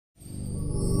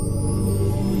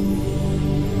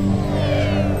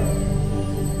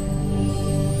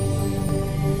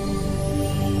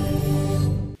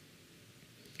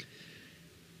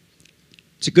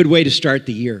It's a good way to start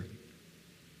the year,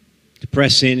 to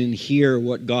press in and hear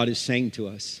what God is saying to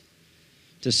us,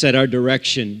 to set our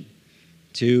direction,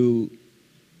 to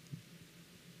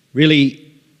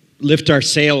really lift our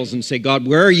sails and say, God,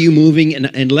 where are you moving?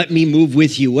 And let me move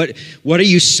with you. What are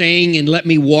you saying? And let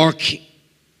me walk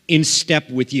in step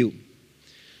with you.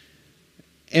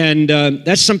 And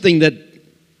that's something that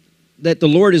the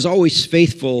Lord is always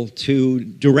faithful to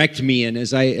direct me in.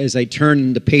 As I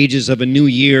turn the pages of a new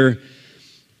year,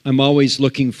 I'm always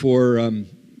looking for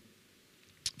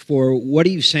what are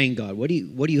you saying, God? What do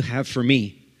you have for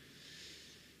me?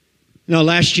 Now,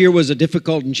 last year was a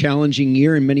difficult and challenging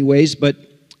year in many ways, but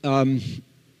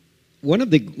one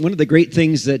of the great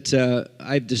things that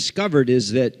I've discovered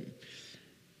is that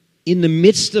in the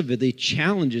midst of the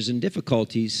challenges and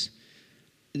difficulties,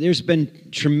 there's been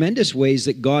tremendous ways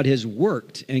that God has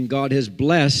worked and God has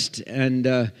blessed.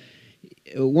 And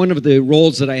one of the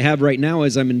roles that I have right now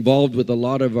is I'm involved with a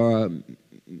lot of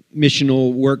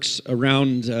missional works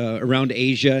around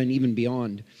Asia and even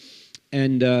beyond.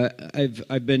 And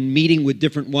I've been meeting with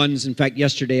different ones. In fact,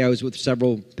 yesterday I was with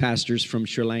several pastors from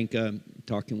Sri Lanka,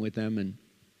 talking with them,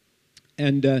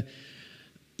 and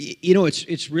you know,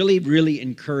 it's really, really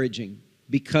encouraging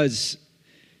because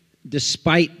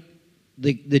despite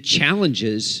the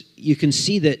challenges, you can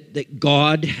see that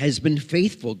God has been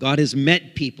faithful. God has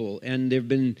met people, and there have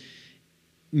been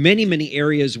many, many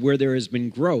areas where there has been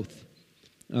growth.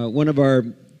 One of our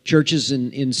churches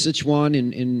in Sichuan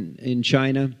in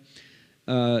China,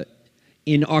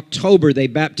 in October, they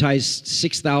baptized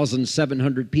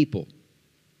 6,700 people.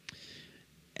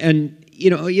 And you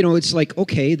know, it's like,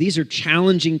 okay, these are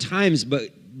challenging times,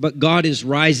 but God is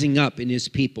rising up in His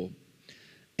people,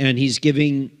 and He's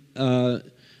giving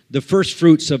the first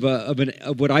fruits of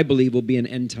what I believe will be an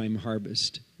end time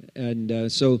harvest.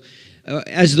 And so,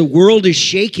 as the world is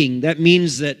shaking, that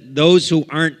means that those who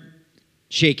aren't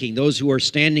shaking, those who are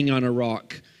standing on a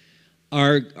rock,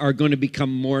 are going to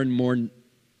become more and more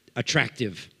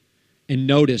attractive and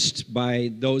noticed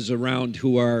by those around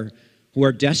who are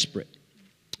desperate.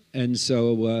 And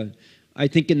so I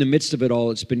think in the midst of it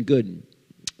all, it's been good.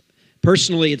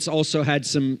 Personally, it's also had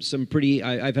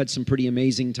I've had some pretty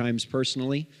amazing times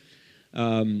personally.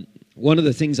 One of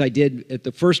the things I did at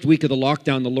the first week of the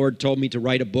lockdown, the Lord told me to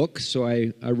write a book. So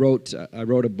I wrote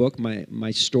a book,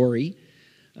 my story.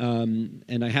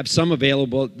 And I have some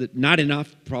available, not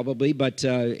enough probably, but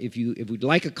if you'd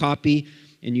like a copy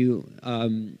and you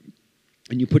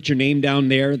put your name down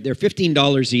there, they're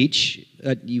 $15 each.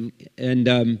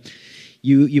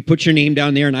 You put your name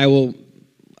down there, and I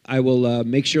will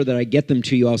make sure that I get them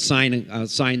to you. I'll sign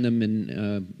them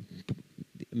and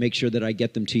make sure that I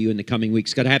get them to you in the coming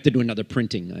weeks. Because I have to do another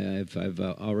printing. I've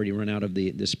already run out of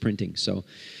this printing. So,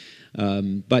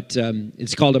 but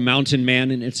it's called A Mountain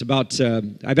Man, and it's about.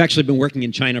 I've actually been working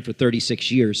in China for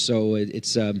 36 years, so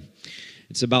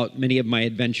it's about many of my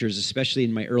adventures, especially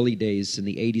in my early days in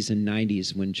the 80s and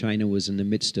 90s when China was in the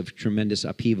midst of tremendous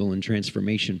upheaval and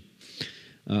transformation.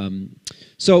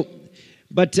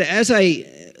 But as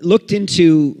I looked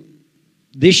into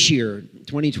this year,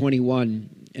 2021,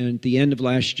 and at the end of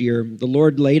last year, the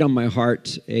Lord laid on my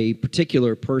heart a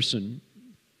particular person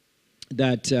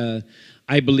that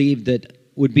I believe that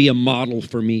would be a model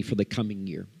for me for the coming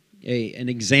year, an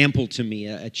example to me,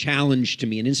 a challenge to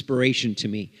me, an inspiration to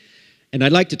me. And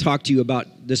I'd like to talk to you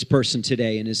about this person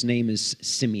today, and his name is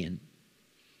Simeon.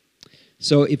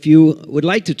 So if you would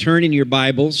like to turn in your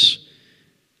Bibles,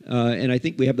 and I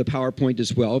think we have the PowerPoint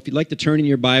as well. If you'd like to turn in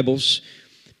your Bibles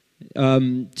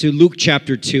to Luke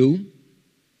chapter 2,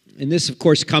 and this, of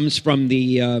course, comes from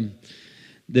the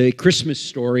Christmas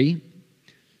story.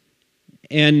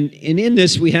 And in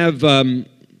this we have, I'm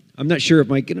not sure,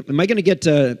 am I going to get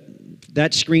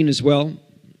that screen as well?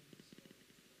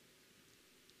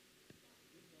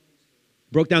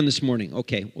 Broke down this morning.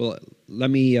 Okay, well, let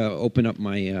me open up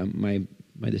my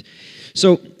this.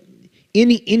 So in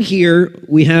here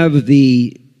we have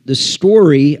the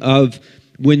story of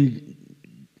when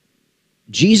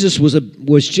Jesus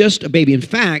was just a baby. In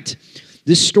fact,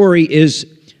 this story is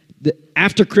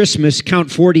after Christmas,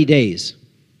 count 40 days.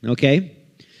 Okay,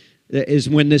 that is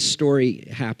when this story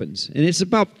happens, and it's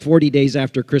about 40 days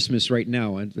after Christmas right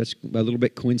now. And that's a little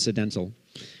bit coincidental,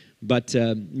 but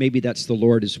maybe that's the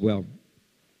Lord as well.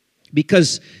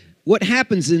 Because what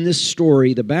happens in this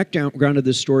story, the background of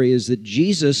this story, is that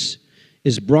Jesus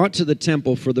is brought to the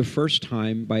temple for the first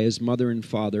time by his mother and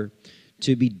father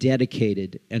to be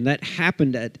dedicated. And that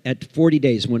happened at 40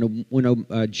 days. When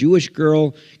a Jewish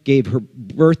girl gave her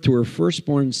birth to her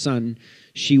firstborn son,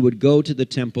 she would go to the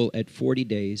temple at 40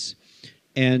 days,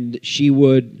 and she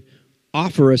would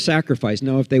offer a sacrifice.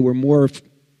 Now, if they were more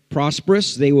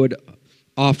prosperous, they would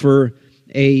offer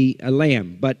a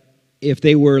lamb. But if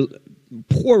they were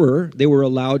poorer, they were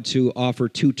allowed to offer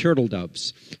 2 turtle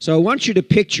doves. So I want you to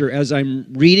picture, as I'm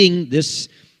reading this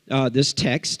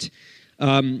text,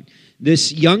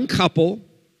 this young couple,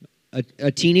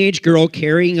 a teenage girl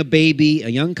carrying a baby, a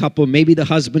young couple, maybe the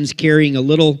husband's carrying a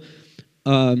little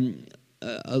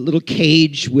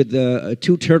cage with a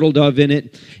 2 turtle dove in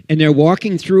it, and they're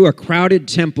walking through a crowded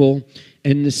temple,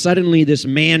 and suddenly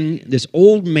this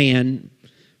old man,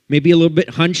 maybe a little bit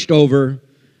hunched over,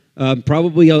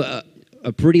 probably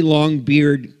a pretty long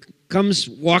beard, comes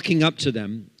walking up to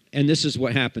them, and this is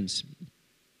what happens.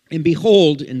 And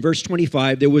behold, in verse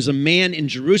 25, there was a man in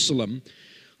Jerusalem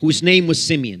whose name was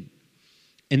Simeon.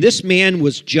 And this man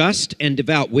was just and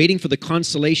devout, waiting for the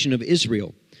consolation of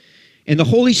Israel. And the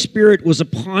Holy Spirit was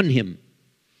upon him.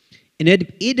 And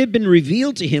it had been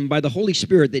revealed to him by the Holy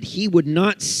Spirit that he would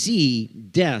not see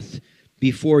death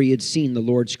before he had seen the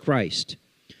Lord's Christ.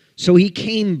 So he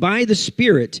came by the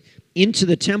Spirit into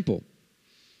the temple.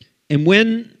 And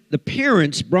when the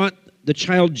parents brought the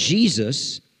child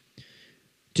Jesus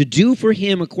to do for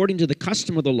him according to the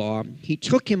custom of the law, he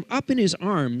took him up in his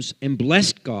arms and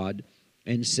blessed God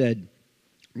and said,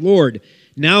 Lord,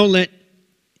 now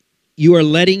you are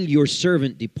letting your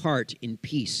servant depart in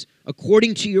peace,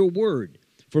 according to your word.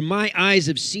 For my eyes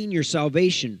have seen your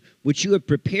salvation, which you have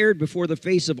prepared before the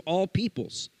face of all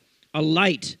peoples, a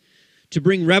light to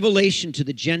bring revelation to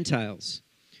the Gentiles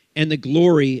and the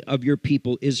glory of your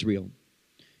people Israel.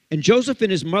 And Joseph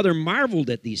and his mother marveled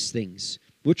at these things,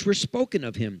 which were spoken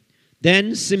of him.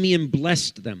 Then Simeon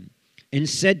blessed them and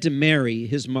said to Mary,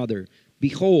 his mother,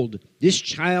 Behold, this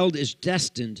child is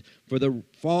destined for the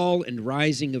fall and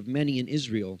rising of many in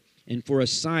Israel, and for a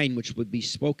sign which would be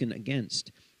spoken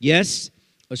against. Yes,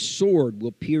 a sword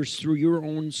will pierce through your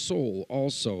own soul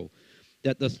also,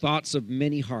 that the thoughts of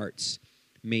many hearts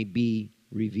may be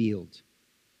revealed.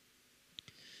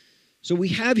 So we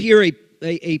have here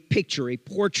a picture, a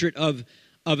portrait of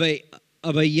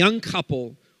a young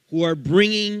couple who are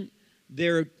bringing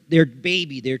their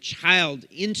baby, their child,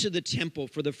 into the temple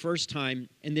for the first time,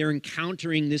 and they're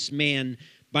encountering this man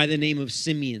by the name of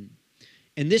Simeon.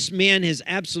 And this man has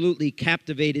absolutely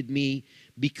captivated me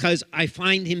because I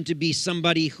find him to be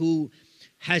somebody who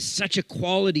has such a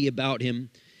quality about him.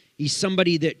 He's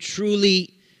somebody that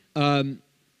truly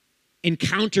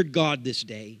encountered God this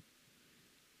day.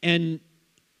 And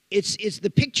it's the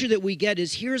picture that we get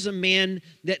is here's a man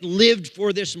that lived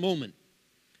for this moment.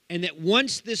 And that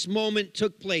once this moment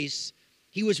took place,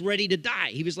 he was ready to die.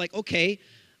 He was like, okay,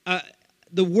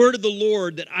 the word of the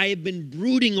Lord that I have been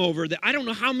brooding over, that I don't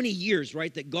know how many years,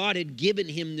 right, that God had given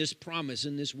him this promise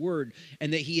and this word,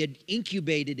 and that he had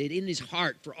incubated it in his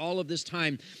heart for all of this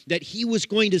time, that he was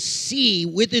going to see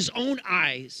with his own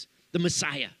eyes the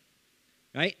Messiah,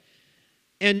 right?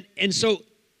 And so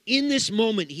in this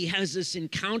moment, he has this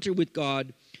encounter with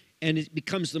God, and it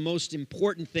becomes the most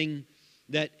important thing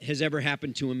that has ever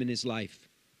happened to him in his life.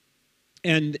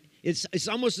 And it's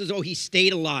almost as though he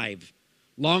stayed alive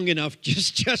long enough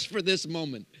just for this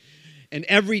moment. And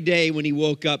every day when he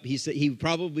woke up, he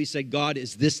probably said, God,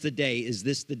 is this the day? Is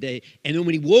this the day? And then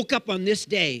when he woke up on this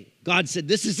day, God said,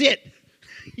 this is it.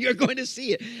 You're going to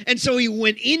see it. And so he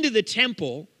went into the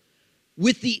temple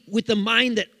with the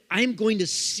mind that I'm going to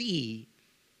see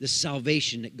the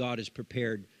salvation that God has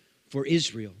prepared for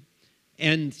Israel.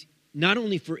 And not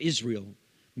only for Israel,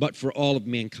 but for all of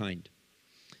mankind.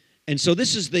 And so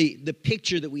this is the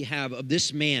picture that we have of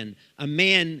this man, a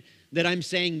man that I'm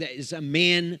saying that is a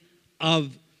man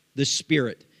of the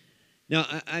Spirit. Now,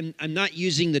 I'm not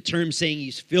using the term saying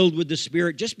he's filled with the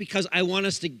Spirit just because I want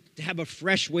us to have a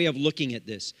fresh way of looking at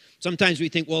this. Sometimes we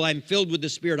think, well, I'm filled with the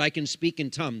Spirit, I can speak in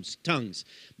tongues.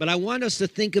 But I want us to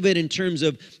think of it in terms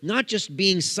of not just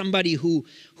being somebody who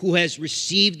has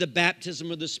received the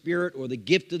baptism of the Spirit or the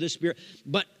gift of the Spirit,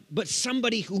 but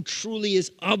somebody who truly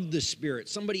is of the Spirit,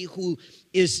 somebody who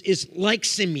is like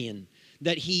Simeon,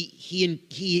 that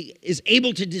he is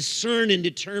able to discern and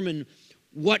determine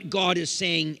what God is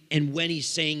saying and when he's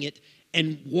saying it,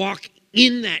 and walk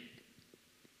in that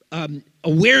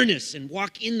awareness and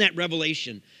walk in that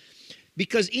revelation.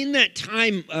 Because in that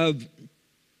time of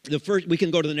the first, we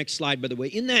can go to the next slide, by the way,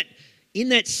 in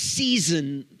that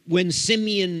season when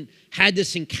Simeon had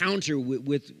this encounter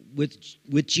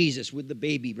with Jesus, with the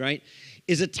baby, right,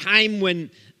 is a time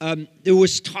when there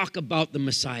was talk about the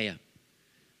Messiah.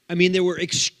 I mean, there were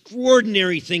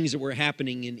extraordinary things that were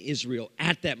happening in Israel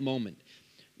at that moment.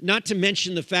 Not to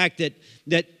mention the fact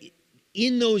that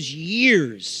in those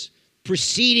years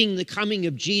preceding the coming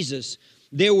of Jesus,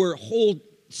 there were whole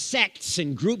sects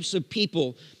and groups of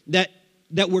people that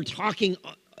were talking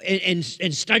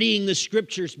and studying the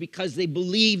scriptures because they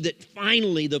believed that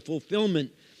finally the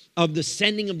fulfillment of the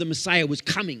sending of the Messiah was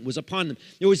coming, was upon them.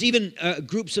 There was even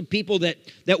groups of people that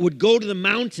would go to the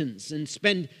mountains and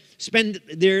spend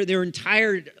their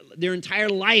entire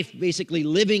life basically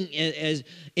living as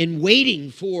in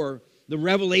waiting for the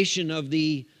revelation of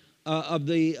the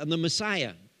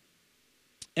Messiah.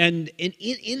 And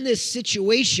in this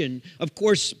situation, of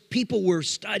course, people were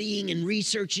studying and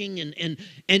researching,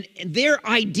 and their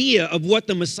idea of what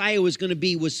the Messiah was going to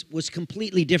be was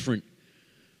completely different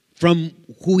from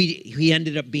who he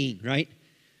ended up being, right?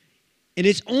 And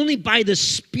it's only by the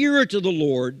Spirit of the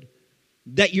Lord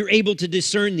that you're able to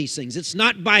discern these things. It's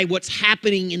not by what's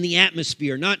happening in the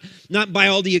atmosphere, not by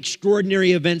all the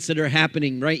extraordinary events that are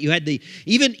happening, right? You had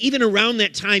even around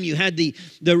that time, you had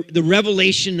the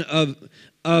revelation of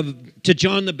to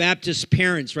John the Baptist's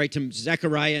parents, right, to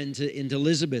Zechariah and to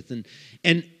Elizabeth,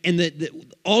 and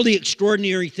all the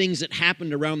extraordinary things that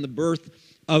happened around the birth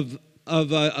of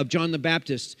John the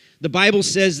Baptist. The Bible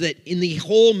says that in the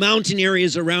whole mountain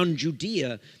areas around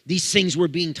Judea, these things were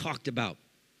being talked about,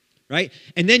 right?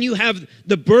 And then you have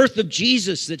the birth of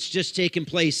Jesus that's just taken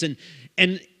place, and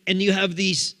you have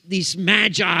these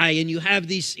magi, and you have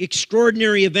these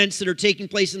extraordinary events that are taking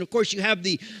place, and of course you have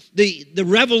the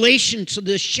revelation to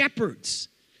the shepherds,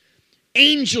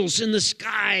 angels in the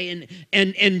sky,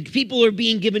 and people are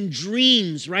being given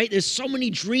dreams, right? There's so many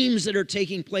dreams that are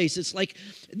taking place. It's like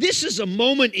this is a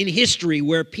moment in history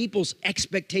where people's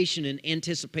expectation and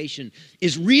anticipation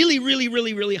is really, really,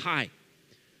 really, really high.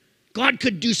 God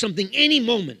could do something any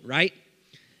moment, right?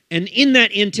 And in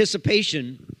that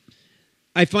anticipation,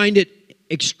 I find it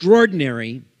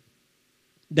extraordinary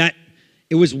that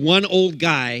it was one old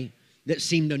guy that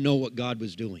seemed to know what God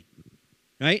was doing,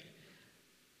 right?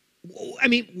 I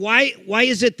mean, why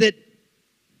is it that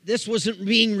this wasn't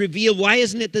being revealed? Why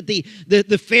isn't it that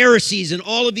the Pharisees and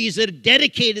all of these that had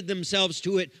dedicated themselves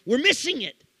to it were missing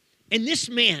it? And this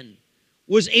man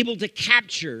was able to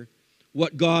capture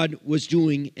what God was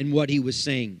doing and what he was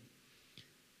saying.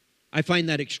 I find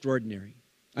that extraordinary.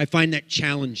 I find that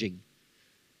challenging.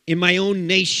 In my own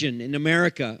nation, in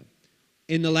America,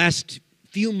 in the last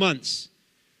few months,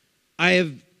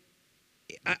 I've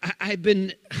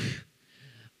been,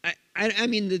 I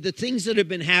mean, the things that have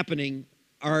been happening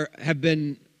have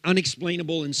been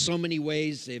unexplainable in so many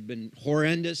ways. They've been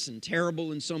horrendous and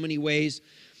terrible in so many ways.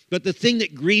 But the thing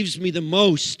that grieves me the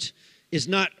most is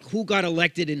not who got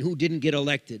elected and who didn't get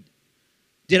elected.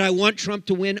 Did I want Trump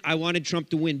to win? I wanted Trump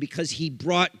to win because he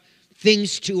brought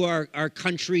things to our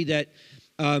country that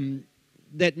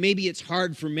maybe it's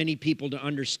hard for many people to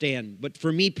understand. But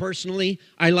for me personally,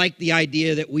 I like the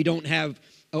idea that we don't have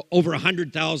over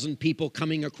 100,000 people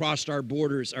coming across our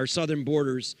borders, our southern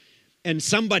borders, and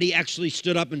somebody actually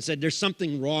stood up and said, there's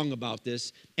something wrong about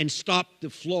this, and stopped the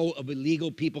flow of illegal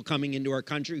people coming into our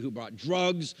country who brought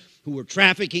drugs, who were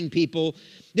trafficking people.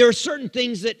 There are certain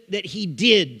things that he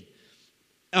did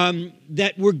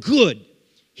that were good.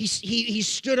 He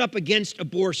stood up against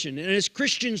abortion, and as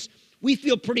Christians, we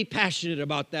feel pretty passionate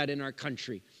about that in our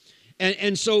country.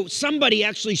 And so somebody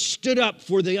actually stood up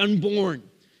for the unborn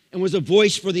and was a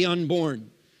voice for the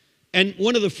unborn. And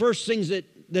one of the first things that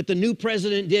the new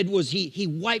president did was he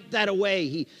wiped that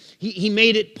away. He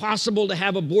made it possible to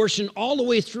have abortion all the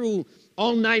way through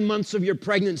all 9 months of your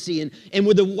pregnancy. And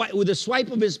with a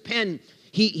swipe of his pen,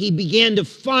 he began to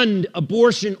fund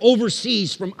abortion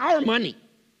overseas from our money.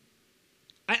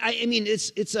 I mean,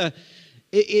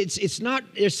 it's not,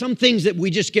 there's some things that we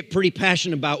just get pretty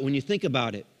passionate about when you think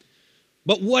about it.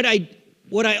 But what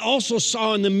I also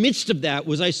saw in the midst of that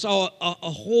was I saw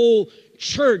a whole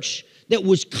church that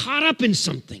was caught up in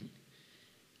something.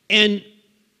 And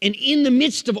in the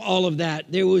midst of all of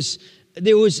that, there was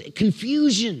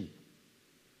confusion.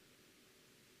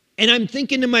 And I'm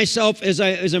thinking to myself as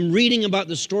I'm reading about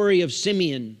the story of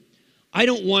Simeon, I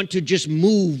don't want to just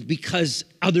move because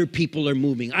other people are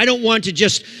moving. I don't want to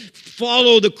just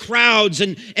follow the crowds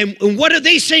and what are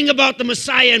they saying about the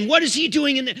Messiah and what is he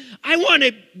doing? I want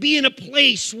to be in a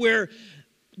place where,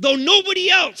 though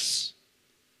nobody else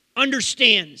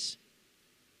understands,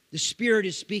 the Spirit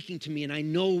is speaking to me and I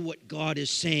know what God is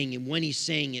saying and when he's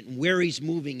saying it and where he's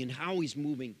moving and how he's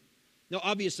moving. Now,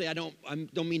 obviously, I don't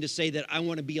mean to say that I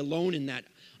want to be alone in that.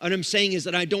 What I'm saying is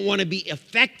that I don't want to be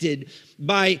affected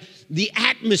by the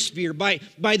atmosphere, by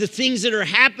the things that are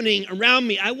happening around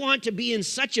me. I want to be in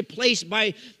such a place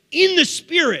in the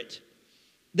Spirit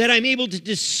that I'm able to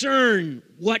discern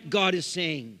what God is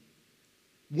saying,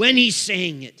 when he's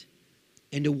saying it,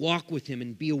 and to walk with him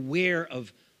and be aware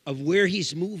of where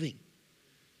he's moving.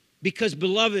 Because,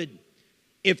 beloved,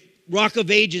 if Rock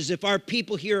of Ages, if our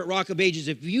people here at Rock of Ages,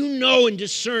 if you know and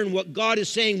discern what God is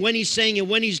saying, when He's saying it,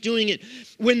 when He's doing it,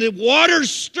 when the waters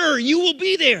stir, you will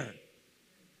be there.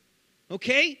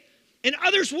 Okay? And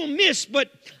others will miss,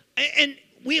 and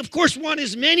we, of course, want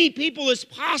as many people as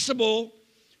possible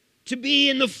to be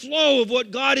in the flow of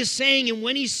what God is saying and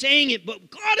when He's saying it. But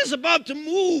God is about to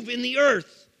move in the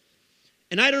earth.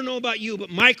 And I don't know about you, but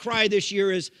my cry this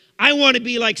year is, I want to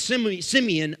be like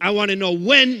Simeon. I want to know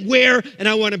when, where, and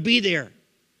I want to be there.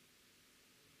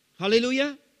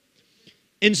 Hallelujah.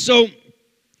 And so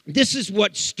this is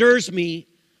what stirs me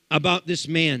about this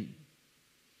man.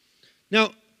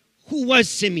 Now, who was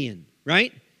Simeon,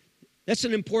 right? That's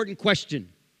an important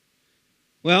question.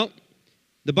 Well,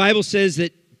 the Bible says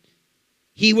that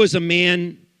he was a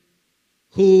man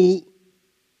who,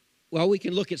 well, we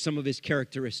can look at some of his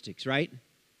characteristics, right?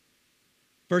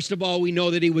 First of all, we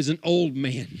know that he was an old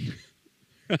man,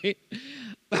 right?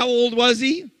 How old was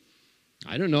he?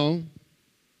 I don't know.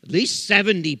 At least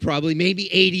 70 probably,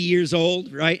 maybe 80 years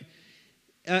old, right?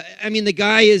 I mean, the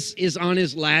guy is on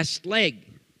his last leg.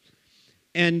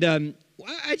 And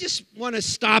I just want to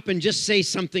stop and just say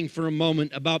something for a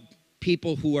moment about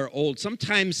people who are old.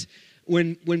 Sometimes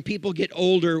when people get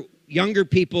older, younger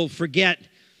people forget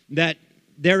that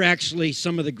they're actually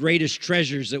some of the greatest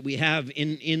treasures that we have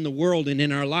in the world and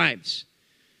in our lives.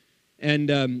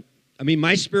 And I mean,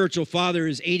 my spiritual father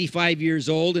is 85 years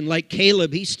old, and like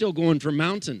Caleb, he's still going for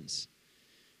mountains.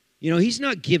 You know, he's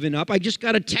not giving up. I just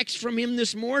got a text from him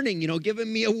this morning,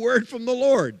 giving me a word from the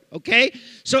Lord, okay?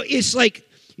 So it's like,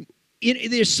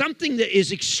 there's something that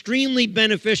is extremely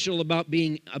beneficial about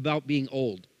being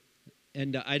old.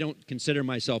 And I don't consider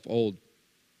myself old.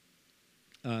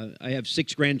 I have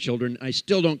 6 grandchildren. I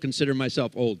still don't consider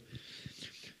myself old.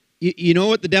 You know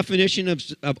what the definition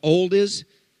of old is?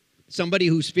 Somebody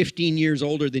who's 15 years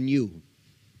older than you.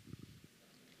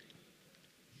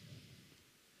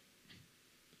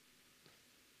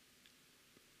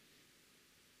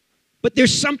 But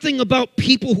there's something about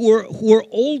people who are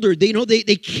older.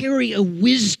 They carry a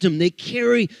wisdom. They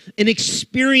carry an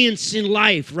experience in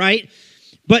life, right?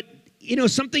 But,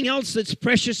 something else that's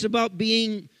precious about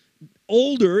being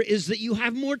older is that you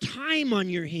have more time on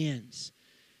your hands.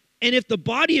 And if the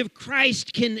body of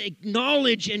Christ can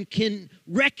acknowledge and can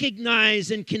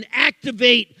recognize and can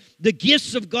activate the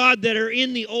gifts of God that are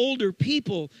in the older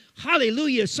people,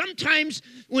 hallelujah. Sometimes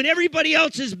when everybody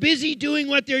else is busy doing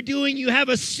what they're doing, you have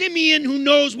a Simeon who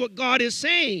knows what God is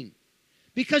saying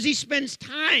because he spends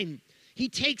time. He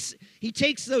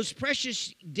takes those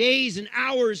precious days and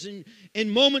hours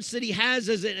and moments that he has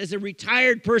as a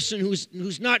retired person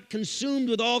who's not consumed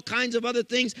with all kinds of other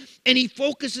things, and he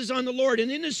focuses on the Lord.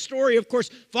 And in this story, of course,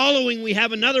 following, we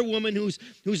have another woman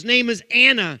whose name is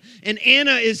Anna. And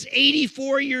Anna is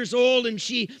 84 years old, and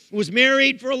she was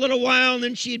married for a little while, and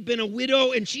then she had been a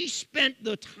widow, and she spent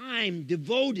the time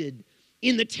devoted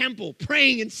in the temple,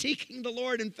 praying and seeking the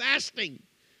Lord and fasting,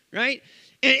 right?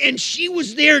 And she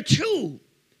was there too.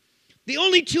 The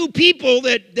only 2 people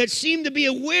that seemed to be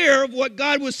aware of what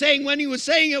God was saying when He was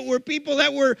saying it were people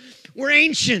that were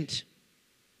ancient.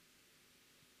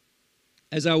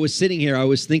 As I was sitting here, I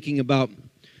was thinking about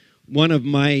one of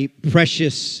my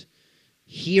precious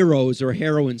heroes or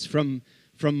heroines from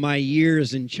my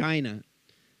years in China.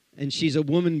 And she's a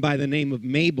woman by the name of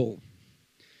Mabel.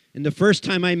 And the first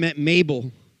time I met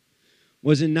Mabel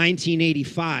was in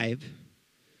 1985.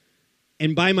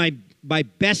 And by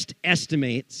best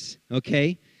estimates,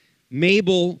 okay,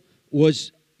 Mabel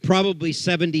was probably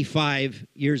 75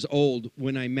 years old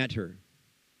when I met her.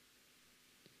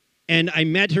 And I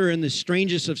met her in the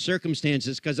strangest of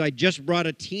circumstances because I just brought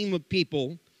a team of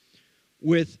people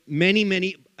with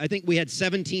many, I think we had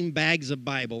 17 bags of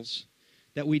Bibles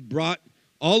that we'd brought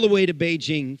all the way to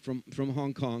Beijing from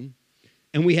Hong Kong.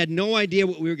 And we had no idea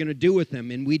what we were going to do with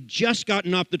them. And we'd just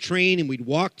gotten off the train, and we'd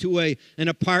walk to an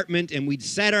apartment, and we'd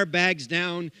set our bags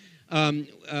down. And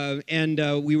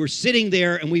we were sitting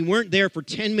there, and we weren't there for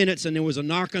 10 minutes, and there was a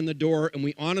knock on the door, and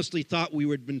we honestly thought we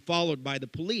had been followed by the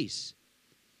police.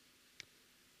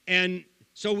 And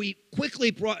so we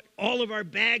quickly brought all of our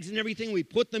bags and everything. We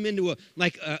put them into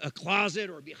a closet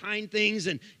or behind things,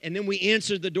 and then we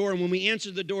answered the door. And when we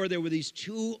answered the door, there were these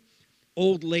 2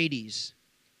 old ladies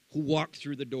who walked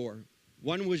through the door.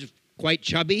 One was quite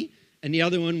chubby, and the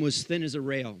other one was thin as a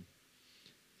rail.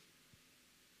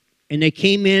 And they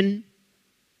came in,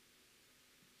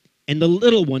 and the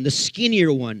little one, the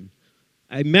skinnier one,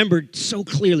 I remembered so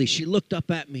clearly, she looked up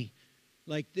at me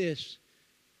like this,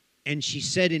 and she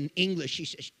said in English, she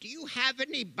says, "Do you have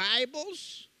any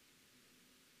Bibles?"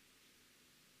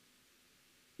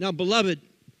 Now, beloved,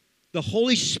 the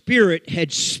Holy Spirit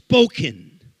had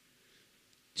spoken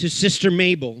to Sister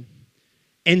Mabel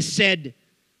and said,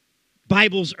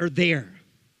 Bibles are there.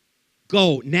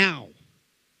 Go now.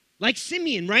 Like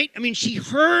Simeon, right? I mean, she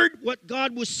heard what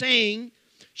God was saying.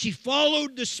 She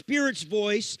followed the Spirit's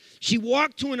voice. She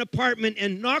walked to an apartment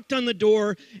and knocked on the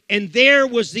door, and there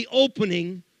was the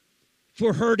opening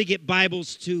for her to get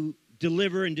Bibles to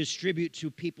deliver and distribute to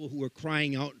people who were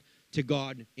crying out to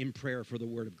God in prayer for the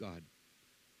Word of God.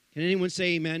 Can anyone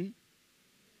say amen?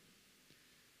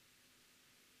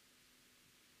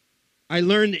 I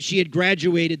learned that she had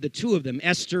graduated, the two of them,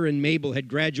 Esther and Mabel, had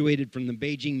graduated from the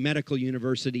Beijing Medical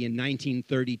University in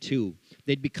 1932.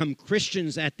 They'd become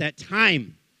Christians at that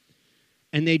time,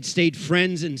 and they'd stayed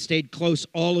friends and stayed close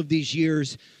all of these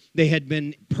years. They had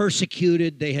been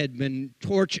persecuted. They had been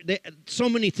tortured. So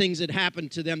many things had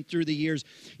happened to them through the years.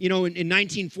 You know, in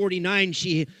 1949,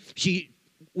 she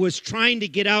was trying to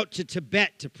get out to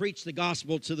Tibet to preach the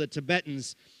gospel to the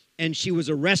Tibetans, and she was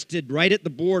arrested right at the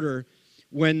border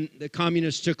when the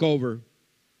communists took over.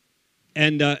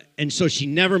 And so she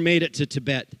never made it to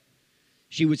Tibet.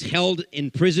 She was held in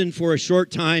prison for a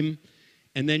short time,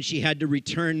 and then she had to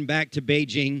return back to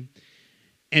Beijing.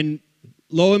 And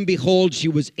lo and behold, she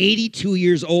was 82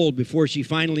 years old before she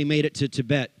finally made it to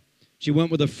Tibet. She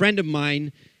went with a friend of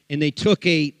mine, and they took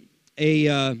a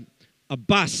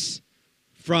bus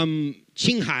from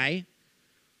Qinghai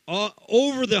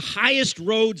over the highest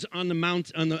roads on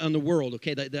the on the world.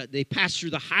 Okay, they pass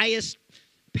through the highest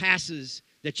passes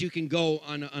that you can go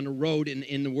on a road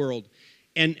in the world.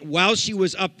 And while she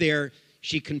was up there,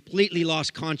 she completely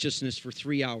lost consciousness for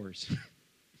 3 hours.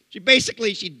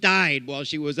 She died while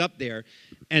she was up there.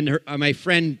 And my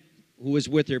friend who was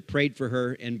with her prayed for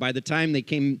her. And by the time they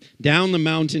came down the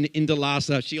mountain into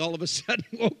Lhasa, she all of a sudden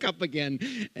woke up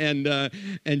again.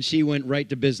 And she went right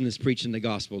to business preaching the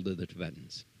gospel to the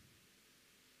Tibetans.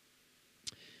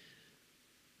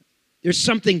 There's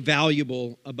something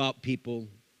valuable about people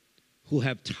who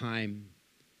have time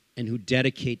and who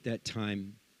dedicate that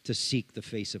time to seek the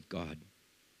face of God.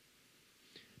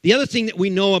 The other thing that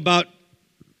we know about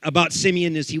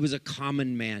Simeon is he was a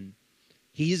common man.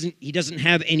 He doesn't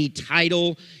have any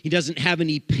title. He doesn't have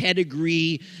any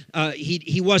pedigree.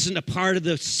 He wasn't a part of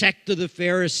the sect of the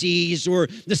Pharisees or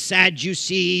the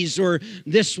Sadducees or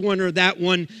this one or that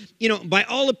one. You know, by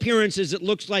all appearances, it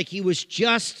looks like he was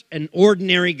just an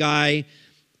ordinary guy,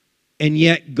 and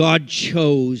yet God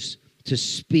chose to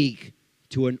speak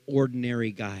to an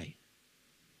ordinary guy.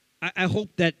 I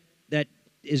hope that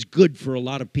is good for a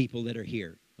lot of people that are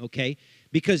here, okay?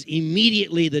 Because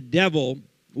immediately the devil,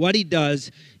 what he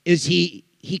does is he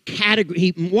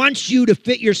wants you to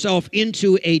fit yourself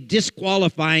into a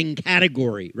disqualifying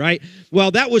category, right? Well,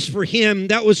 that was for him,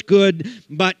 that was good,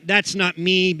 but that's not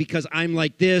me because I'm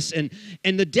like this. And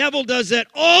the devil does that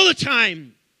all the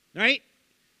time, right?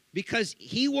 Because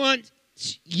he wants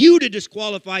you to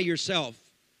disqualify yourself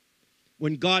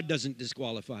when God doesn't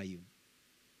disqualify you.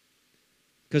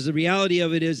 Because the reality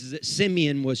of it is that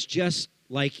Simeon was just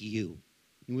like you.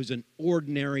 He was an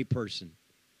ordinary person.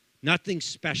 Nothing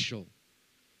special.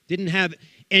 Didn't have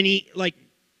any,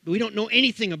 we don't know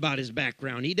anything about his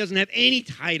background. He doesn't have any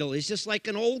title. He's just like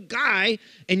an old guy,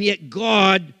 and yet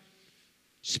God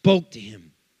spoke to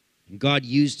him. And God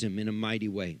used him in a mighty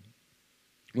way.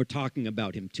 We're talking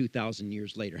about him 2,000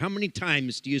 years later. How many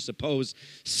times do you suppose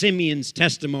Simeon's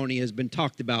testimony has been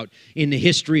talked about in the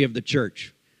history of the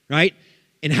church, right?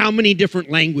 In how many different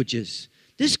languages?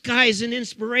 This guy is an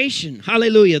inspiration.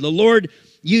 Hallelujah. The Lord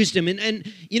used him.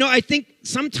 And you know, I think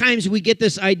sometimes we get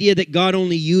this idea that God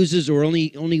only uses or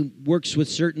only works with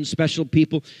certain special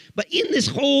people. But in this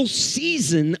whole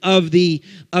season of the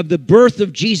birth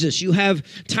of Jesus, you have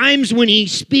times when he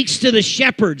speaks to the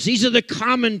shepherds. These are the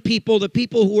common people, the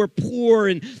people who are poor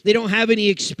and they don't have any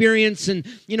experience, and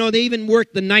you know, they even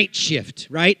work the night shift,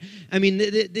 right? I mean,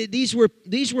 these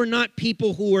were not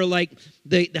people who were like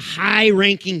the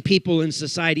high-ranking people in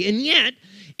society. And yet,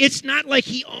 it's not like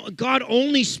God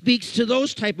only speaks to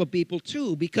those type of people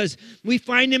too, because we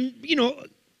find him, you know,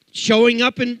 showing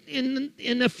up in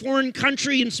a foreign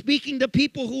country and speaking to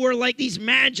people who are like these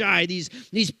magi,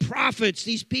 these prophets,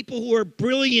 these people who are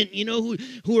brilliant, you know,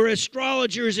 who are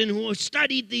astrologers and who have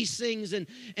studied these things, and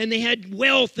they had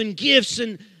wealth and gifts,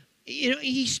 and you know,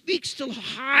 he speaks to the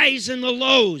highs and the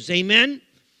lows. Amen.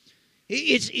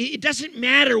 It doesn't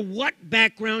matter what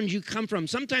background you come from.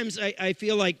 Sometimes I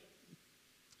feel like,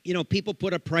 you know, people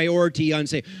put a priority on,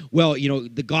 say, well, you know,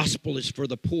 the gospel is for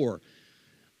the poor.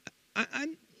 I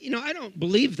don't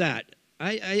believe that.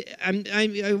 I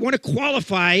want to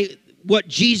qualify what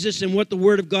Jesus and what the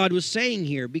Word of God was saying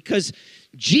here, because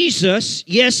Jesus,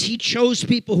 yes, he chose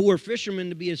people who were fishermen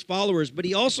to be his followers, but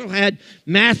he also had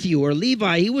Matthew or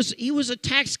Levi. He was a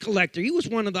tax collector. He was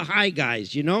one of the high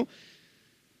guys, you know.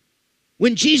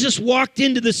 When Jesus walked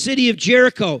into the city of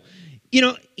Jericho, you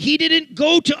know, he didn't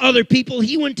go to other people.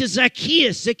 He went to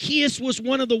Zacchaeus. Zacchaeus was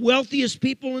one of the wealthiest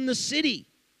people in the city.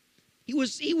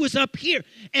 He was up here,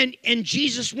 and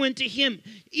Jesus went to him.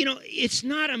 You know, it's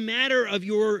not a matter of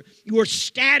your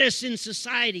status in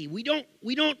society.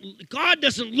 God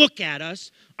doesn't look at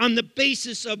us on the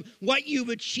basis of what you've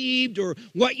achieved or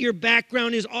what your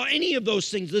background is, or any of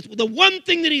those things. The one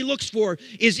thing that he looks for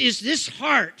is this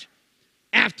heart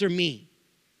after me.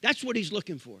 That's what he's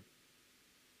looking for.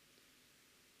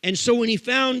 And so when he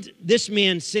found this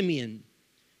man, Simeon,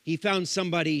 he found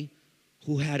somebody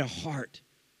who had a heart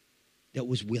that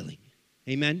was willing.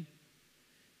 Amen?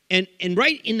 And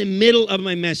right in the middle of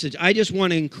my message, I just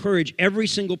want to encourage every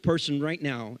single person right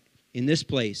now in this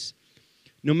place,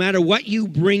 no matter what you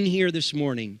bring here this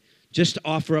morning, just to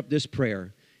offer up this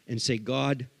prayer and say,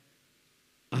 God,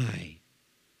 I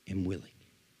am willing.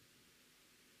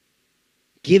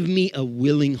 Give me a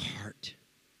willing heart.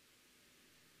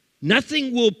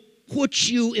 Nothing will put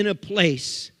you in a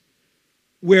place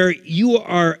where you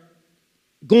are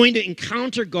going to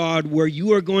encounter God, where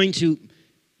you are going to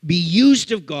be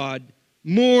used of God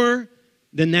more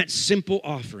than that simple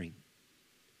offering.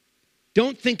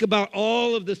 Don't think about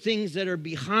all of the things that are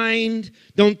behind.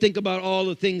 Don't think about all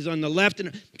the things on the left.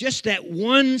 And just that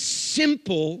one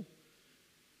simple,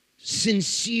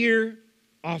 sincere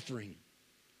offering.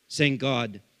 Saying,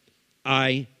 God,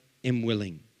 I am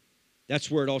willing.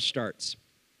 That's where it all starts.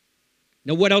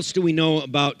 Now, what else do we know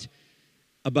about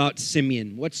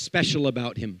Simeon? What's special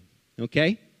about him?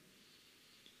 Okay?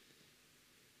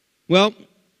 Well,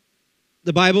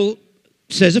 the Bible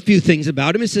says a few things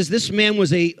about him. It says this man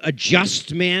was a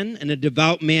just man and a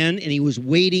devout man, and he was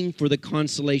waiting for the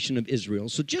consolation of Israel.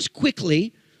 So just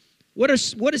quickly, what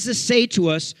does this say to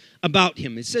us about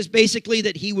him? It says basically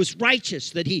that he was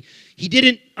righteous, that he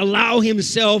didn't allow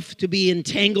himself to be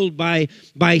entangled by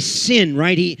sin,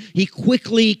 right? He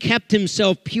quickly kept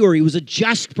himself pure. He was a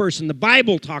just person. The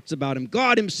Bible talks about him.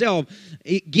 God himself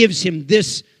gives him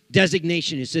this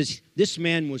designation. It says, this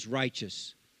man was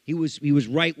righteous. He was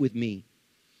right with me.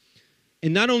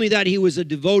 And not only that, he was a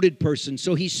devoted person.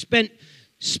 So he spent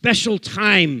special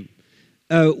time,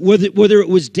 whether it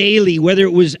was daily, whether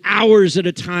it was hours at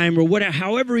a time, or whatever,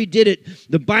 however he did it,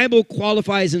 the Bible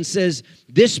qualifies and says,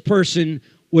 this person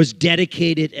was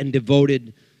dedicated and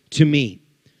devoted to me.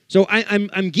 So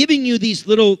I'm giving you these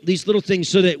little things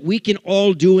so that we can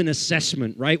all do an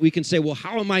assessment, right? We can say, well,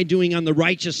 how am I doing on the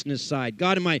righteousness side?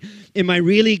 God, am I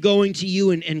really going to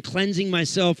you and cleansing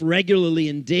myself regularly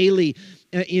and daily,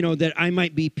 that I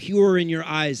might be pure in your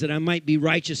eyes, that I might be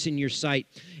righteous in your sight?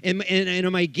 And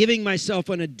am I giving myself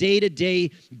on a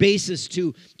day-to-day basis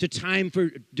to time for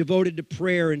devoted to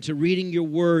prayer and to reading your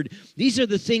word? These are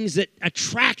the things that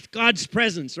attract God's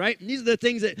presence, right? And these are the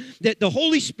things that the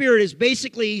Holy Spirit is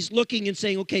basically, he's looking and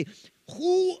saying, okay,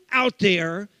 who out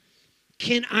there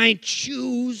can I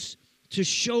choose to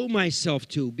show myself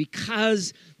to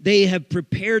because they have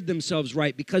prepared themselves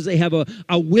right, because they have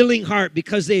a willing heart,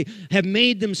 because they have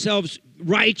made themselves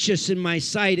righteous in my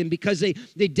sight, and because they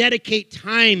dedicate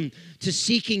time to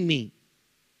seeking me.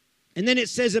 And then it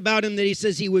says about him that he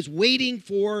says he was waiting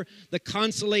for the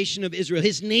consolation of Israel,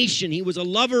 his nation. He was a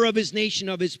lover of his nation,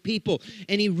 of his people,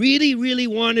 and he really, really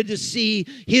wanted to see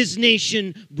his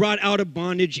nation brought out of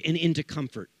bondage and into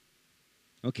comfort.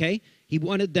 Okay? He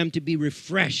wanted them to be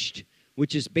refreshed,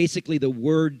 which is basically the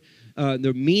word,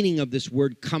 the meaning of this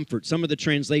word comfort. Some of the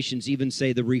translations even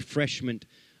say the refreshment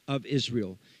of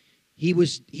Israel. He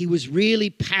was really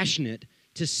passionate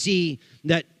to see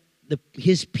that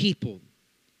his people,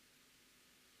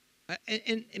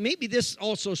 and maybe this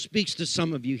also speaks to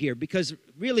some of you here, because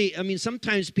really, I mean,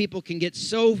 sometimes people can get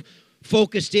so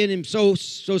focused in and so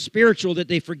spiritual that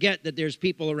they forget that there's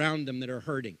people around them that are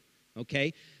hurting,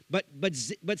 okay?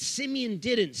 But Simeon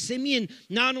didn't. Simeon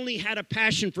not only had a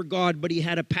passion for God, but he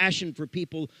had a passion for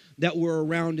people that were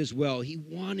around as well. He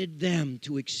wanted them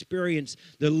to experience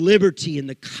the liberty and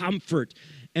the comfort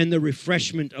and the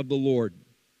refreshment of the Lord.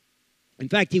 In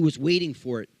fact, he was waiting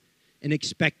for it and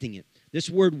expecting it. This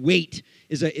word wait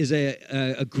is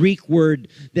a Greek word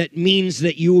that means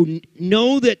that you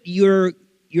know that you're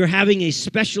having a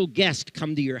special guest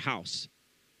come to your house.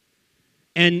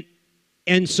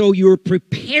 And so you're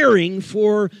preparing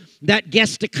for that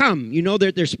guest to come. You know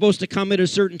that they're supposed to come at a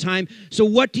certain time. So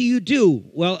what do?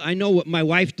 Well, I know what my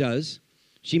wife does.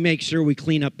 She makes sure we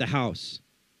clean up the house.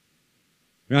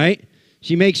 Right?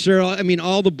 She makes sure, I mean,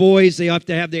 all the boys, they have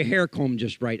to have their hair combed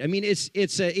just right. I mean,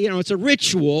 it's a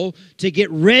ritual to get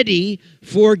ready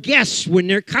for guests when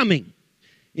they're coming.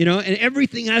 And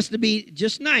everything has to be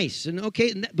just nice and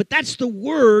okay. But that's the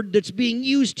word that's being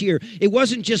used here. It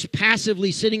wasn't just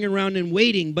passively sitting around and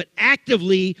waiting, but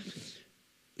actively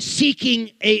seeking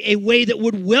a way that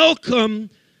would welcome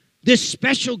this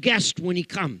special guest when he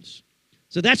comes.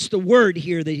 So that's the word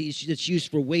here that's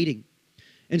used for waiting.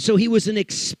 And so he was an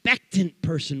expectant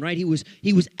person, right? He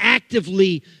was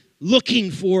actively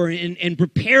looking for and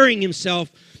preparing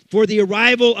himself for the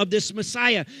arrival of this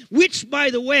Messiah, which, by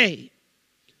the way,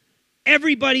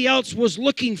 everybody else was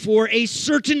looking for a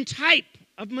certain type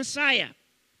of Messiah.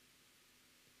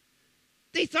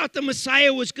 They thought the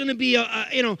Messiah was going to be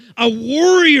a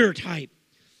warrior type.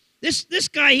 This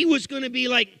guy, he was going to be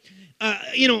like,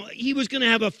 he was going to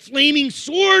have a flaming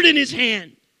sword in his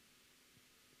hand.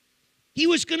 He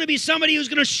was going to be somebody who was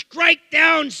going to strike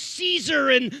down Caesar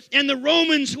and the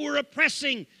Romans who were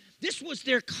oppressing. This was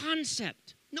their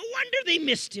concept. No wonder they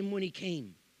missed him when he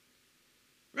came.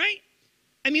 Right?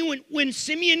 I mean, when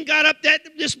Simeon got up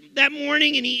that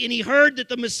morning and he heard that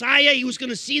the Messiah, he was going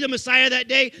to see the Messiah that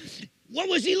day, what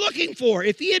was he looking for?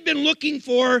 If he had been looking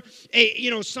for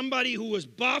somebody who was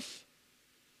buff,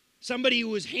 somebody who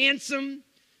was handsome,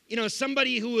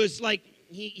 somebody who was like,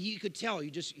 he could tell, he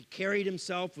carried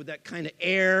himself with that kind of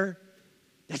air,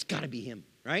 that's got to be him,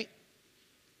 right?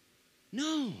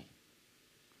 No.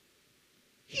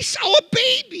 He saw a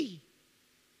baby.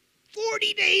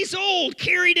 40 days old,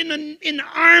 carried in the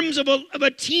arms of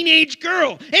a teenage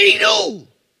girl. And he knew.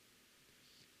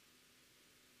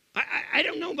 I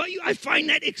don't know about you. I find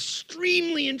that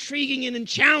extremely intriguing and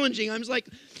challenging. I was like,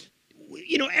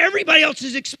 everybody else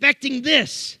is expecting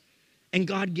this. And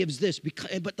God gives this.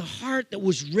 But the heart that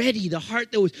was ready, the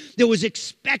heart that was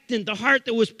expectant, the heart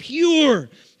that was pure,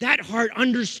 that heart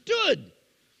understood.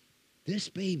 This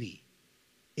baby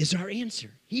is our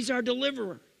answer. He's our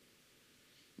deliverer.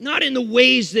 Not in the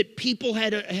ways that people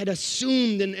had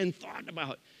assumed and thought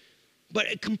about, but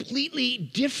a completely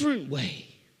different way.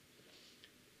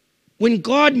 When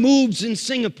God moves in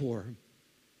Singapore,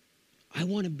 I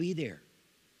want to be there.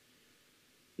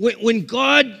 When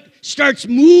God starts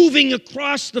moving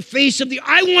across the face of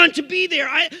I want to be there.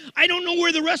 I don't know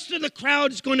where the rest of the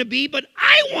crowd is going to be, but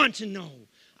I want to know.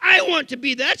 I want to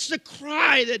be. That's the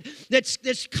cry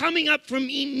that's coming up from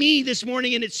me this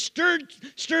morning, and it's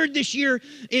stirred this year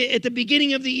at the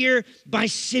beginning of the year by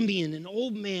Simeon, an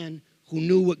old man who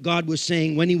knew what God was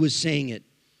saying when he was saying it.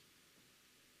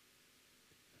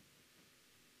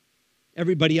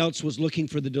 Everybody else was looking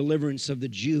for the deliverance of the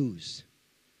Jews.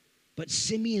 But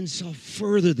Simeon saw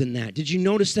further than that. Did you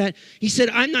notice that? He said,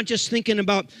 I'm not just thinking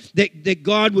about that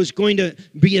God was going to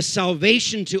be a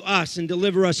salvation to us and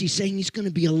deliver us. He's saying he's going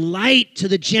to be a light to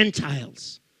the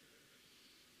Gentiles.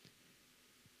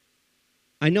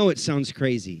 I know it sounds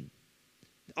crazy.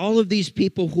 All of these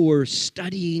people who are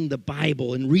studying the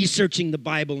Bible and researching the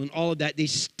Bible and all of that, they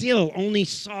still only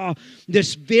saw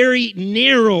this very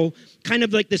narrow, kind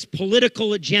of like this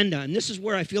political agenda. And this is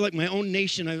where I feel like my own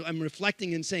nation, I'm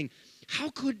reflecting and saying, how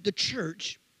could the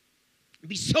church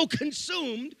be so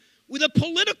consumed with a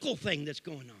political thing that's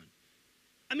going on?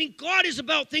 I mean, God is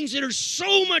about things that are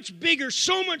so much bigger,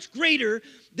 so much greater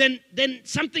than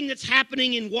something that's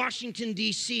happening in Washington,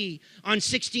 D.C. on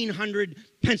 1600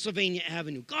 Pennsylvania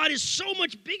Avenue. God is so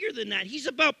much bigger than that. He's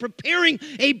about preparing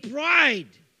a bride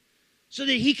so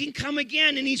that he can come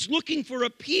again, and he's looking for a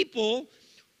people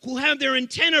who have their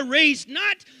antenna raised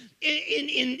not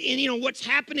in what's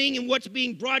happening and what's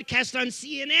being broadcast on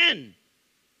CNN,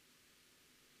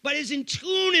 but is in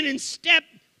tune and in step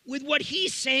with what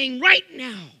he's saying right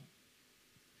now.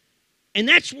 And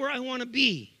that's where I want to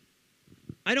be.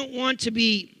 I don't want to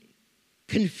be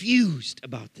confused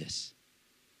about this.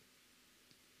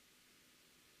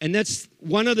 And that's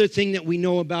one other thing that we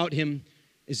know about him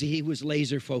is that he was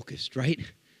laser focused, right?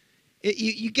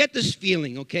 You get this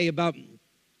feeling, okay, about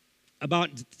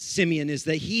Simeon is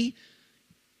that he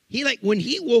like when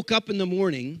he woke up in the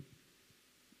morning,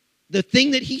 the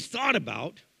thing that he thought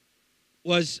about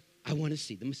was, I want to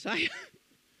see the Messiah.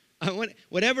 I want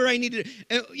whatever I needed.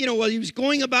 While he was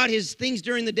going about his things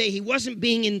during the day, he wasn't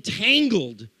being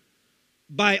entangled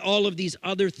by all of these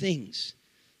other things.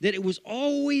 That it was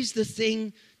always the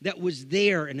thing that was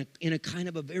there in a kind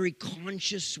of a very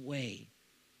conscious way,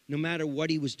 no matter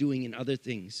what he was doing in other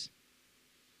things.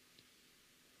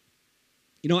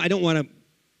 I don't want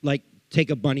to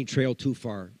take a bunny trail too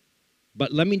far,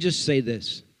 but let me just say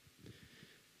this.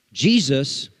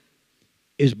 Jesus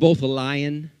is both a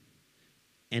lion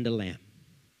and a lamb.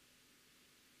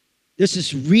 this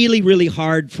is really, really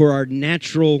hard for our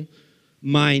natural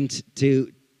mind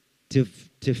to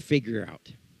figure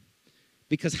out.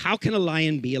 Because how can a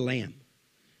lion be a lamb?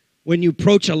 When you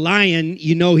approach a lion,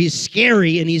 you know he's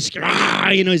scary and he's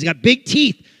got big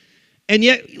teeth. And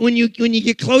yet when you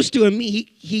get close to him,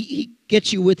 he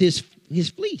gets you with his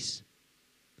fleece.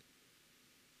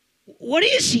 What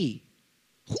is he?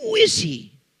 Who is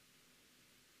he?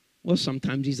 Well,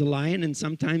 sometimes he's a lion and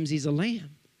sometimes he's a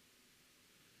lamb.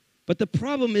 But the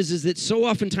problem is that so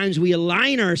oftentimes we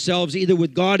align ourselves either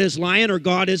with God as lion or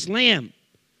God as lamb.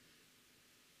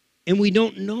 And we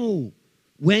don't know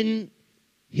when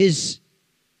his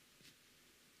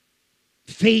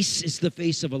face is the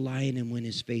face of a lion and when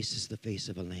his face is the face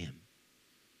of a lamb.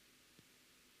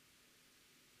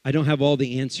 I don't have all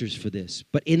the answers for this,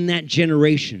 but in that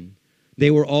generation,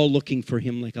 they were all looking for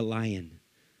him like a lion,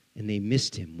 and they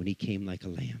missed him when he came like a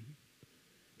lamb.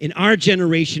 In our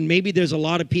generation, maybe there's a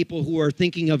lot of people who are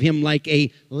thinking of him like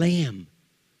a lamb,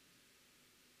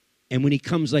 and when he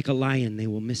comes like a lion, they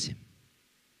will miss him.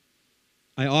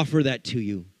 I offer that to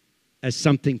you as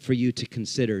something for you to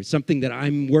consider, something that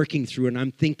I'm working through and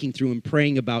I'm thinking through and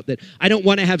praying about, that I don't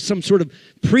want to have some sort of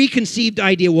preconceived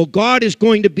idea, well, God is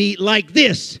going to be like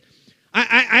this.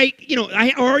 I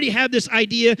already have this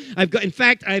idea.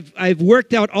 I've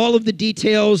worked out all of the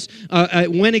details,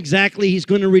 when exactly he's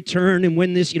going to return and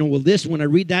when this, when I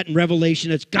read that in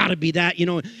Revelation, it's got to be that,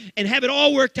 and have it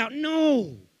all worked out.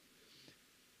 No.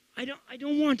 I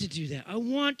don't want to do that. I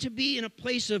want to be in a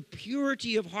place of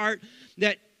purity of heart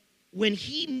that when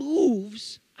he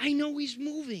moves, I know he's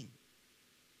moving.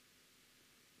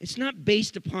 It's not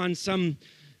based upon some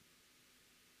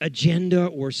agenda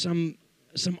or some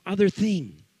other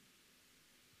thing.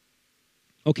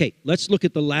 Okay, let's look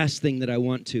at the last thing that I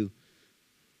want to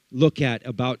look at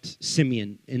about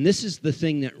Simeon. And this is the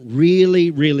thing that really,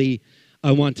 really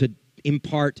I want to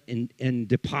impart and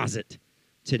deposit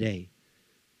today.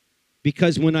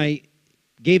 Because when I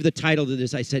gave the title to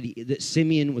this, I said that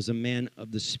Simeon was a man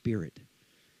of the Spirit.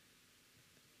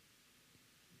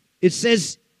 It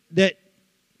says that,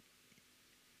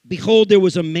 behold, there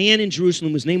was a man in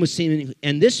Jerusalem whose name was Simeon,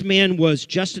 and this man was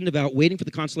just and devout, waiting for the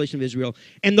consolation of Israel,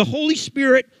 and the Holy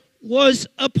Spirit was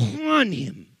upon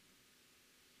him.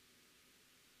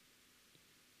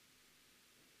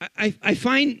 I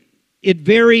find it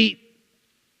very...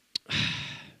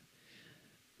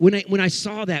 When I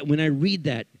saw that, when I read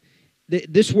that,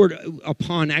 this word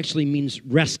upon actually means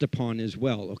rest upon as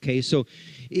well, okay? So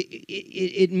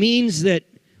it means that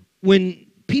when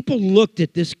people looked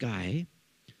at this guy,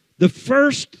 the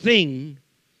first thing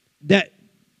that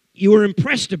you were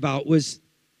impressed about was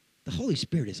the Holy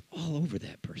Spirit is all over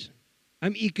that person. I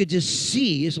mean, you could just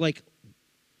see, it's like,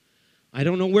 I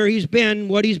don't know where he's been,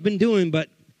 what he's been doing, but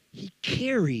he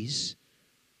carries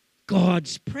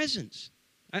God's presence.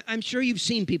 I'm sure you've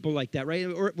seen people like that, right?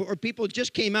 Or people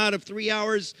just came out of 3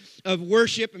 hours of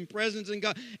worship and presence in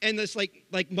God, and it's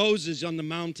like Moses on the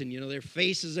mountain, their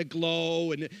face is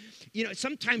aglow, and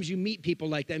sometimes you meet people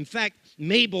like that. In fact,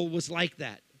 Mabel was like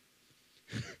that.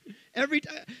 Every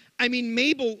time,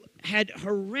 Mabel had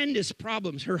horrendous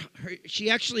problems. She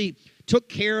actually took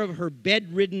care of her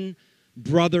bedridden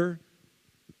brother,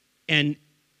 and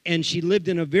she lived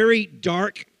in a very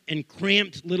dark and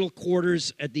cramped little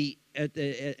quarters at the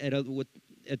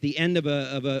end of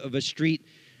a street,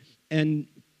 and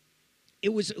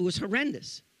it was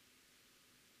horrendous.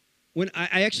 When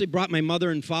I actually brought my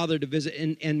mother and father to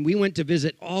visit, and we went to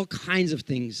visit all kinds of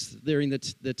things during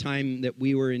the time that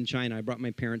we were in China. I brought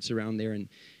my parents around there in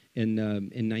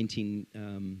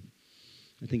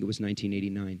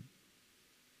 1989,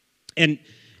 and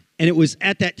it was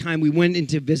at that time we went in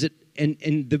to visit,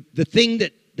 and the thing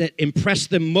that impressed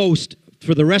them most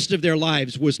for the rest of their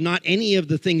lives was not any of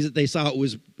the things that they saw. It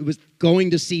was going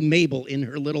to see Mabel in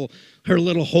her little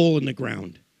hole in the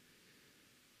ground.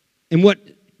 And what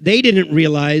they didn't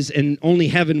realize, and only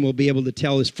heaven will be able to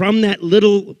tell, is from that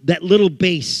little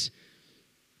base,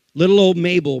 little old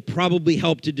Mabel probably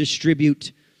helped to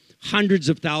distribute hundreds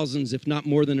of thousands, if not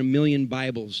more than 1 million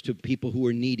Bibles to people who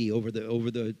were needy over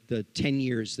the 10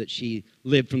 years that she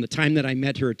lived, from the time that I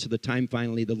met her to the time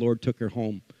finally the Lord took her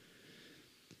home.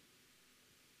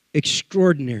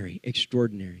 Extraordinary.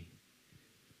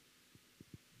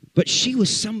 But she was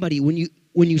somebody, when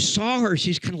you saw her,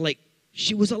 she's kind of like,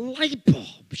 she was a light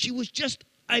bulb. She was just,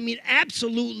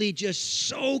 absolutely just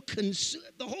so consumed.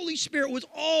 The Holy Spirit was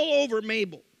all over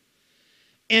Mabel.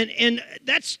 And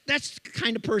that's the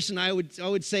kind of person I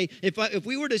would say, if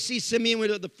we were to see Simeon,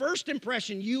 the first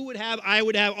impression you would have, I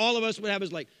would have, all of us would have,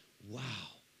 is like, wow,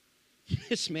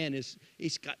 this man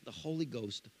he's got the Holy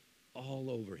Ghost all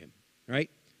over him, right?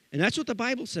 And that's what the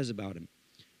Bible says about him.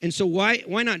 And so why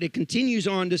not? It continues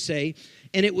on to say,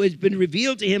 and it was been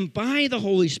revealed to him by the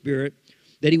Holy Spirit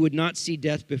that he would not see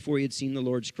death before he had seen the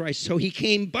Lord's Christ. So he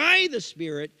came by the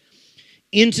Spirit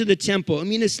into the temple. I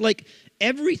mean, it's like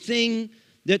everything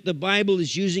that the Bible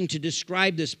is using to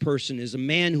describe this person is a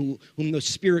man whom the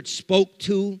Spirit spoke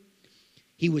to.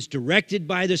 He was directed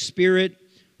by the Spirit,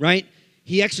 right?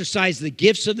 He exercised the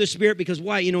gifts of the Spirit because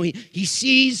why? You know, he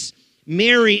sees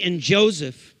Mary and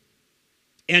Joseph.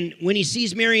 And when he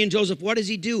sees Mary and Joseph, what does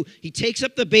he do? He takes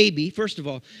up the baby, first of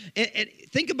all. And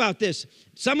think about this.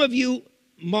 Some of you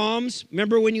moms,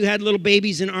 remember when you had little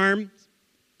babies in arms?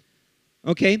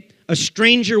 Okay. A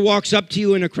stranger walks up to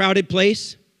you in a crowded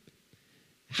place.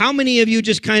 How many of you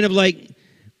just kind of like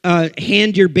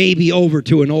hand your baby over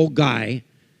to an old guy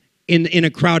in a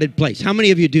crowded place? How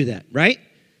many of you do that, right?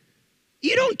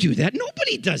 You don't do that.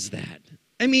 Nobody does that.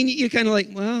 I mean, you're kind of like,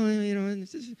 well, you know,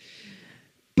 this is...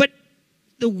 But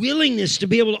the willingness to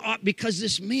be able to, because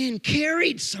this man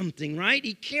carried something, right?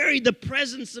 He carried the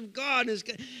presence of God,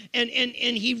 and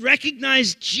he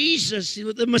recognized Jesus,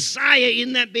 the Messiah,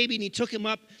 in that baby, and he took him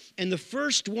up. And the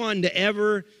first one to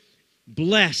ever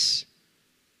bless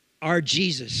our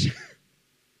Jesus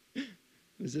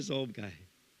was this old guy.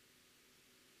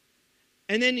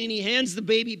 And then he hands the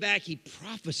baby back. He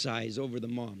prophesies over the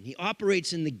mom. He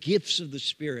operates in the gifts of the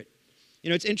Spirit. You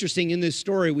know, it's interesting. In this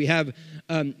story, we have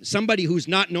somebody who's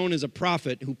not known as a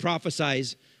prophet who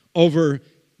prophesies over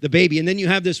the baby. And then you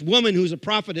have this woman who's a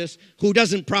prophetess who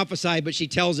doesn't prophesy, but she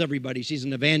tells everybody. She's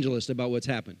an evangelist about what's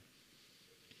happened.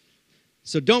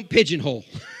 So don't pigeonhole,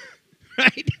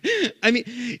 right? I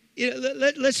mean, you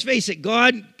know, let's face it.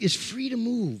 God is free to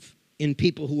move in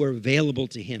people who are available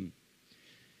to him.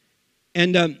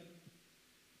 And,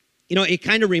 you know, it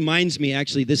kind of reminds me,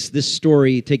 actually, this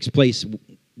story takes place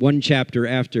one chapter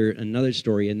after another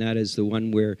story, and that is the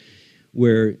one where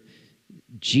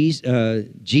Jesus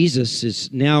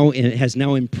has now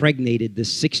impregnated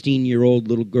this 16-year-old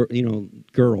little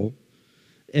girl,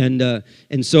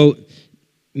 and so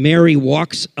Mary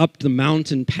walks up the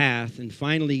mountain path and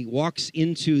finally walks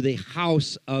into the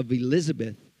house of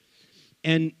Elizabeth,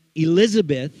 and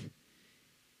Elizabeth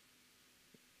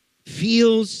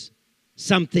feels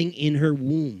something in her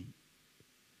womb.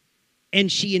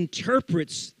 And she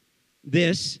interprets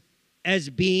this as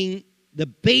being the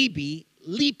baby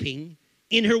leaping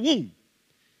in her womb.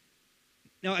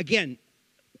 Now, again,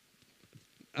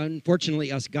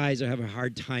 unfortunately, us guys are having a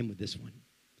hard time with this one.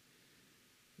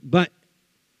 But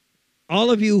all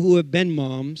of you who have been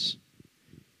moms,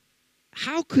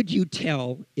 how could you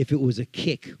tell if it was a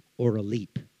kick or a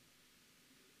leap?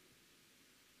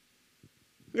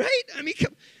 Right? I mean,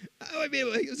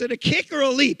 is it a kick or a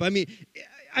leap? I mean,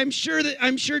 I'm sure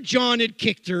John had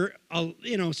kicked her, a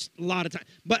lot of times.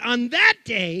 But on that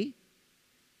day,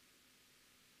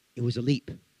 it was a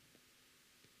leap.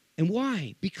 And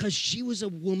why? Because she was a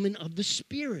woman of the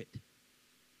Spirit.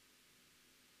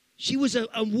 She was a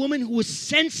woman who was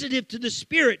sensitive to the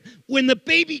Spirit. When the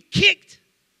baby kicked,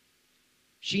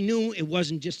 she knew it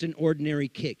wasn't just an ordinary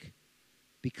kick.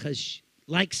 Because,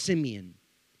 like Simeon,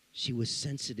 she was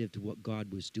sensitive to what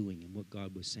God was doing and what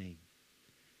God was saying.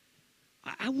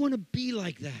 I want to be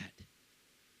like that.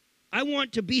 I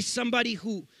want to be somebody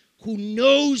who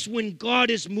knows when God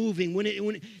is moving, what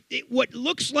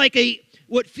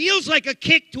feels like a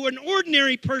kick to an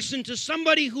ordinary person, to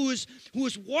somebody who is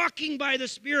walking by the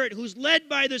Spirit, who's led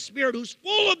by the Spirit, who's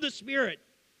full of the Spirit,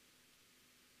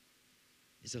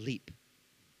 is a leap.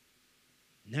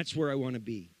 And that's where I want to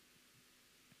be.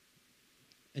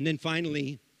 And then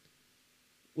finally,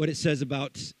 what it says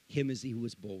about him is he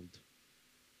was bold.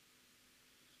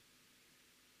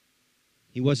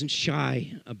 He wasn't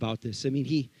shy about this. I mean,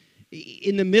 he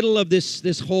in the middle of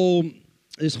this whole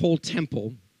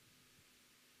temple,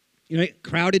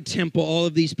 crowded temple, all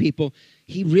of these people,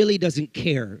 he really doesn't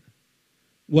care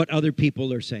what other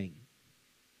people are saying.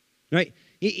 Right?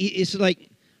 It's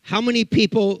like, how many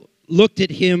people looked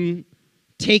at him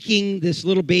taking this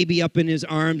little baby up in his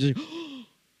arms and,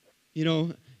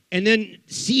 and then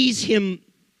sees him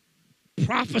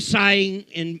prophesying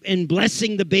and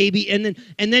blessing the baby, and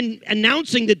then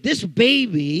announcing that this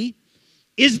baby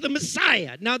is the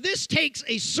Messiah. Now, this takes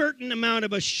a certain amount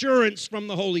of assurance from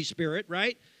the Holy Spirit,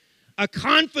 right? A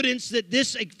confidence that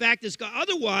this, in fact, is God.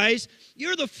 Otherwise,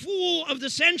 you're the fool of the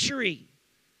century.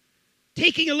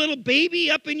 Taking a little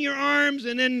baby up in your arms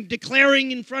and then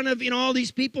declaring in front of all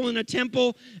these people in a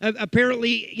temple.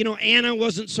 Apparently, Anna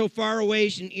wasn't so far away.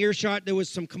 She's in earshot. There was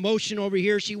some commotion over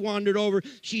here. She wandered over.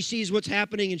 She sees what's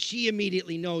happening, and she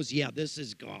immediately knows, yeah, this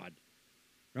is God,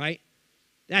 right?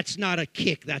 That's not a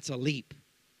kick. That's a leap.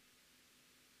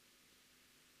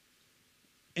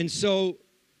 And so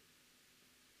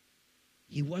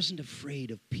he wasn't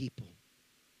afraid of people.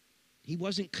 He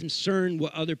wasn't concerned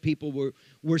what other people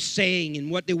were saying and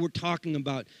what they were talking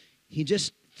about. He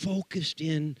just focused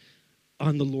in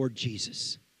on the Lord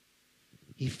Jesus.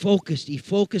 He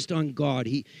focused on God.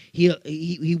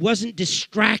 He wasn't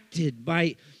distracted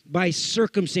by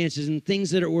circumstances and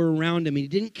things that were around him. He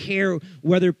didn't care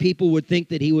whether people would think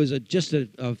that he was just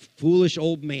a foolish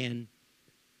old man.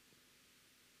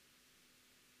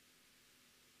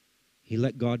 He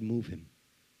let God move him.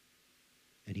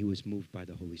 And he was moved by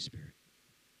the Holy Spirit.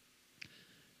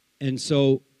 And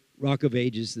so, Rock of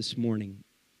Ages, this morning,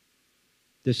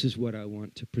 this is what I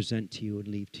want to present to you and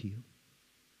leave to you.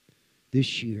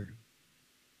 This year,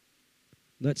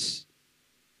 let's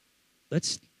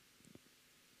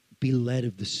be led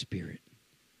of the Spirit.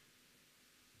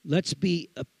 Let's be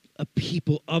a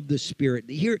people of the Spirit.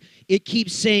 Here, it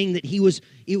keeps saying that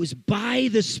it was by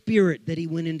the Spirit that he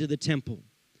went into the temple.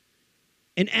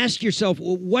 And ask yourself,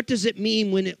 well, what does it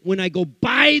mean when I go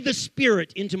by the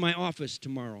Spirit into my office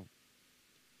tomorrow?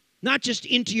 Not just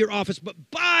into your office, but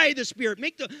by the Spirit.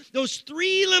 Make those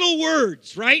three little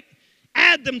words, right?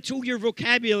 Add them to your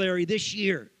vocabulary this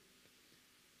year.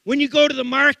 When you go to the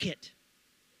market,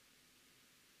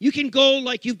 you can go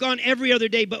like you've gone every other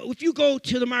day, but if you go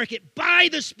to the market by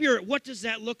the Spirit, what does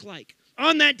that look like?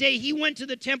 On that day, he went to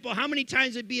the temple. How many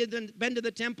times had he been to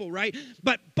the temple, right?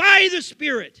 But by the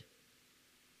Spirit,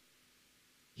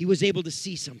 he was able to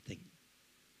see something.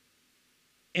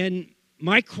 And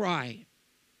my cry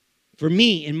for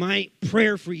me and my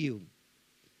prayer for you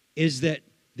is that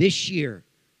this year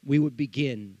we would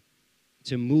begin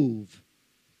to move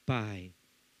by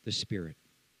the Spirit.